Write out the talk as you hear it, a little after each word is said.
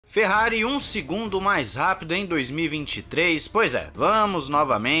Ferrari um segundo mais rápido em 2023? Pois é, vamos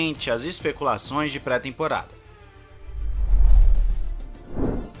novamente às especulações de pré-temporada.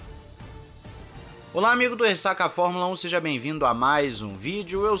 Olá amigo do Ressaca Fórmula 1, seja bem-vindo a mais um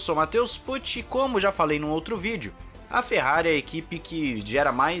vídeo. Eu sou Matheus Pucci e como já falei num outro vídeo, a Ferrari é a equipe que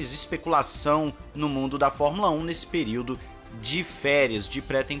gera mais especulação no mundo da Fórmula 1 nesse período de férias, de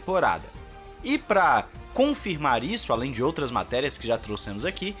pré-temporada. E para confirmar isso, além de outras matérias que já trouxemos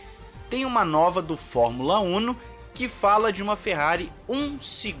aqui, tem uma nova do Fórmula 1 que fala de uma Ferrari um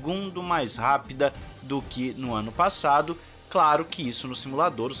segundo mais rápida do que no ano passado. Claro que isso no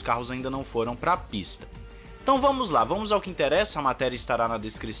simulador, os carros ainda não foram para a pista. Então vamos lá, vamos ao que interessa, a matéria estará na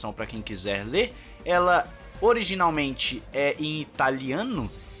descrição para quem quiser ler. Ela originalmente é em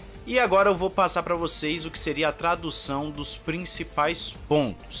italiano e agora eu vou passar para vocês o que seria a tradução dos principais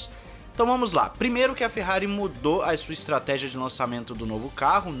pontos. Então vamos lá, primeiro que a Ferrari mudou a sua estratégia de lançamento do novo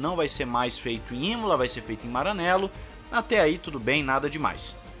carro, não vai ser mais feito em Imola, vai ser feito em Maranello, até aí tudo bem, nada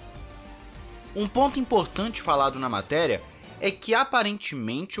demais. Um ponto importante falado na matéria é que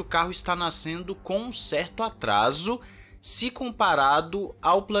aparentemente o carro está nascendo com um certo atraso se comparado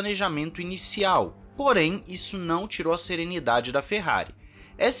ao planejamento inicial, porém isso não tirou a serenidade da Ferrari.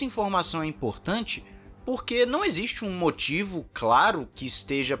 Essa informação é importante porque não existe um motivo claro que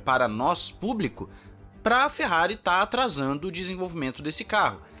esteja para nós, público, para a Ferrari estar atrasando o desenvolvimento desse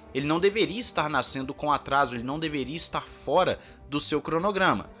carro. Ele não deveria estar nascendo com atraso, ele não deveria estar fora do seu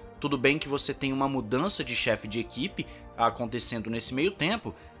cronograma. Tudo bem que você tem uma mudança de chefe de equipe acontecendo nesse meio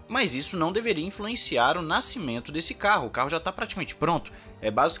tempo, mas isso não deveria influenciar o nascimento desse carro. O carro já está praticamente pronto. É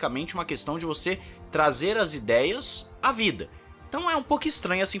basicamente uma questão de você trazer as ideias à vida. Então é um pouco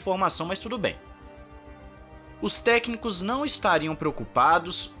estranha essa informação, mas tudo bem. Os técnicos não estariam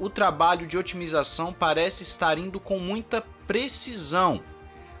preocupados, o trabalho de otimização parece estar indo com muita precisão.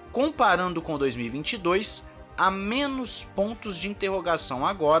 Comparando com 2022, há menos pontos de interrogação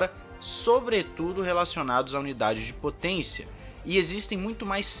agora, sobretudo relacionados à unidade de potência, e existem muito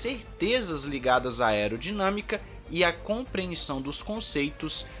mais certezas ligadas à aerodinâmica e à compreensão dos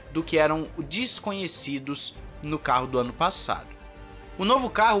conceitos do que eram desconhecidos no carro do ano passado. O novo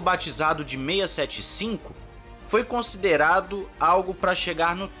carro, batizado de 675, foi considerado algo para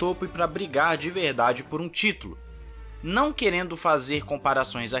chegar no topo e para brigar de verdade por um título. Não querendo fazer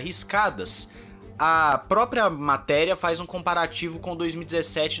comparações arriscadas, a própria matéria faz um comparativo com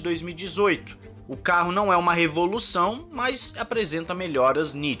 2017 e 2018. O carro não é uma revolução, mas apresenta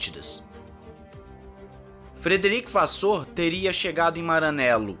melhoras nítidas. Frederic Vasseur teria chegado em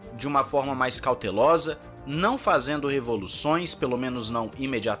Maranello de uma forma mais cautelosa, não fazendo revoluções, pelo menos não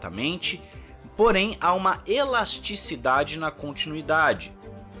imediatamente, porém há uma elasticidade na continuidade,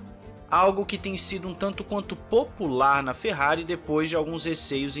 algo que tem sido um tanto quanto popular na Ferrari depois de alguns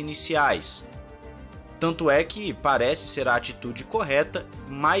receios iniciais. Tanto é que parece ser a atitude correta,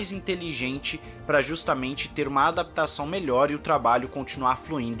 mais inteligente, para justamente ter uma adaptação melhor e o trabalho continuar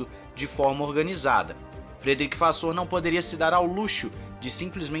fluindo de forma organizada. Frederic Vasseur não poderia se dar ao luxo de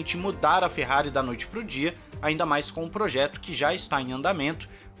simplesmente mudar a Ferrari da noite para o dia, ainda mais com um projeto que já está em andamento,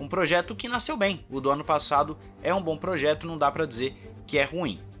 um projeto que nasceu bem. O do ano passado é um bom projeto, não dá para dizer que é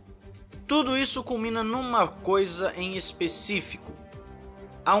ruim. Tudo isso culmina numa coisa em específico.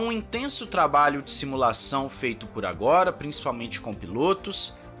 Há um intenso trabalho de simulação feito por agora, principalmente com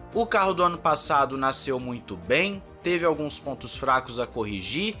pilotos. O carro do ano passado nasceu muito bem, teve alguns pontos fracos a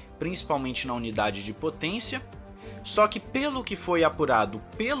corrigir, principalmente na unidade de potência. Só que pelo que foi apurado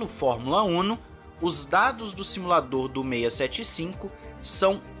pelo Fórmula 1, os dados do simulador do 675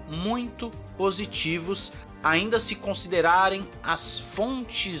 são muito positivos, ainda se considerarem as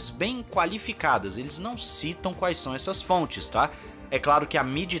fontes bem qualificadas. Eles não citam quais são essas fontes, tá? É claro que a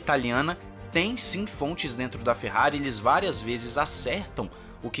mídia italiana tem sim fontes dentro da Ferrari, eles várias vezes acertam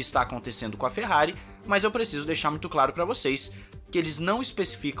o que está acontecendo com a Ferrari, mas eu preciso deixar muito claro para vocês que eles não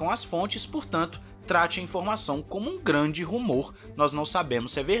especificam as fontes, portanto, trate a informação como um grande rumor, nós não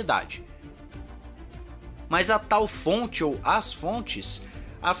sabemos se é verdade. Mas a tal fonte ou as fontes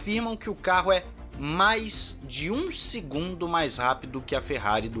afirmam que o carro é mais de um segundo mais rápido que a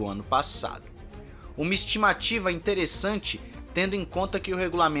Ferrari do ano passado. Uma estimativa interessante, tendo em conta que o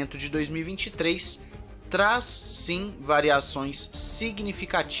regulamento de 2023 traz sim variações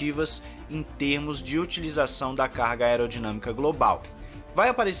significativas em termos de utilização da carga aerodinâmica global. Vai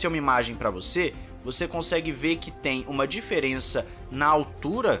aparecer uma imagem para você, você consegue ver que tem uma diferença na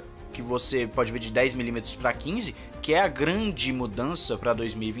altura, que você pode ver de 10 mm para 15, que é a grande mudança para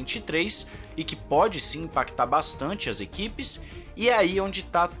 2023 e que pode sim impactar bastante as equipes, e é aí onde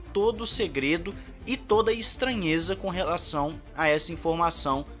está todo o segredo e toda a estranheza com relação a essa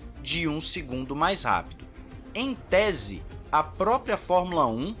informação de 1 segundo mais rápido. Em tese, a própria Fórmula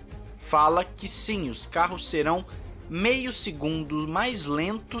 1 fala que sim, os carros serão meio segundo mais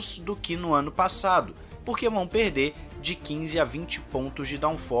lentos do que no ano passado, porque vão perder de 15 a 20 pontos de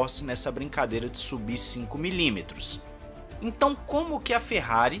downforce nessa brincadeira de subir 5 milímetros. Então como que a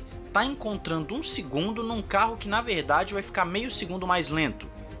Ferrari está encontrando 1 segundo num carro que na verdade vai ficar meio segundo mais lento?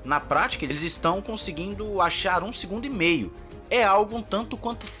 Na prática eles estão conseguindo achar 1 segundo e meio. É algo um tanto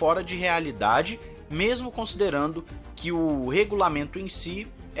quanto fora de realidade, mesmo considerando que o regulamento em si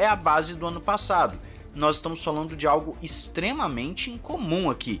é a base do ano passado. Nós estamos falando de algo extremamente incomum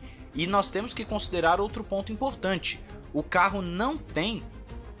aqui, e nós temos que considerar outro ponto importante. O carro não tem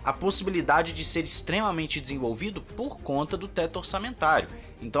a possibilidade de ser extremamente desenvolvido por conta do teto orçamentário.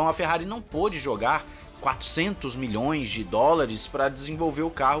 Então a Ferrari não pôde jogar 400 milhões de dólares para desenvolver o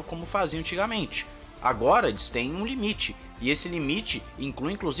carro como fazia antigamente. Agora eles têm um limite, e esse limite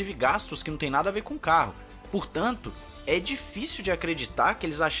inclui inclusive gastos que não tem nada a ver com o carro. Portanto, é difícil de acreditar que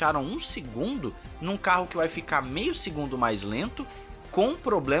eles acharam 1 segundo num carro que vai ficar meio segundo mais lento, com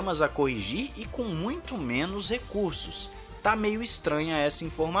problemas a corrigir e com muito menos recursos. Tá meio estranha essa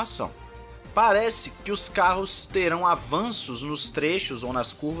informação. Parece que os carros terão avanços nos trechos ou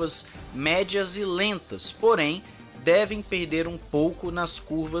nas curvas médias e lentas, porém devem perder um pouco nas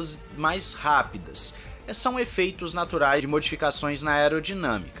curvas mais rápidas. São efeitos naturais de modificações na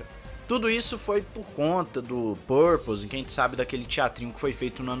aerodinâmica. Tudo isso foi por conta do Purpose, que a gente sabe daquele teatrinho que foi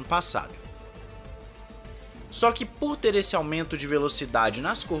feito no ano passado. Só que por ter esse aumento de velocidade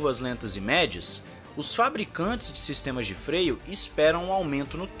nas curvas lentas e médias, os fabricantes de sistemas de freio esperam um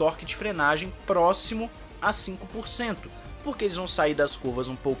aumento no torque de frenagem próximo a 5%, porque eles vão sair das curvas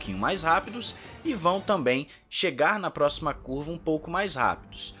um pouquinho mais rápidos e vão também chegar na próxima curva um pouco mais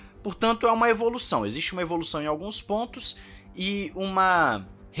rápidos. Portanto, é uma evolução, existe uma evolução em alguns pontos e uma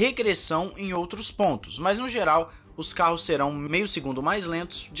regressão em outros pontos, mas no geral os carros serão meio segundo mais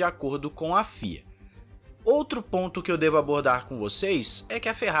lentos de acordo com a FIA. Outro ponto que eu devo abordar com vocês é que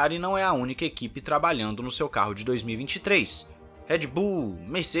a Ferrari não é a única equipe trabalhando no seu carro de 2023. Red Bull,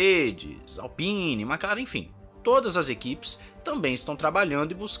 Mercedes, Alpine, McLaren, enfim, todas as equipes também estão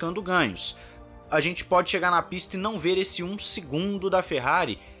trabalhando e buscando ganhos. A gente pode chegar na pista e não ver esse 1 segundo da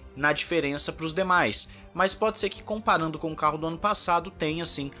Ferrari na diferença para os demais, mas pode ser que comparando com o carro do ano passado tenha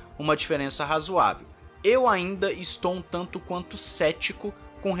sim uma diferença razoável. Eu ainda estou um tanto quanto cético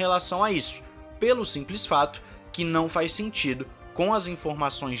com relação a isso, pelo simples fato que não faz sentido com as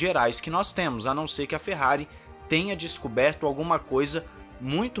informações gerais que nós temos, a não ser que a Ferrari tenha descoberto alguma coisa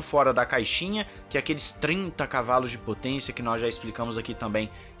muito fora da caixinha, que aqueles 30 cavalos de potência que nós já explicamos aqui também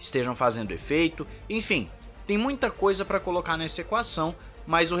estejam fazendo efeito. Enfim, tem muita coisa para colocar nessa equação,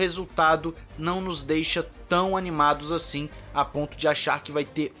 mas o resultado não nos deixa tão animados assim, a ponto de achar que vai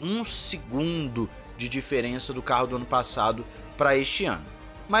ter 1 segundo de diferença do carro do ano passado para este ano.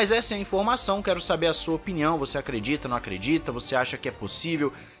 Mas essa é a informação, quero saber a sua opinião, você acredita, não acredita, você acha que é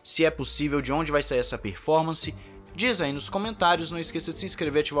possível, se é possível, de onde vai sair essa performance? Diz aí nos comentários, não esqueça de se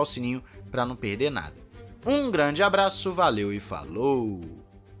inscrever e ativar o sininho para não perder nada. Um grande abraço, valeu e falou!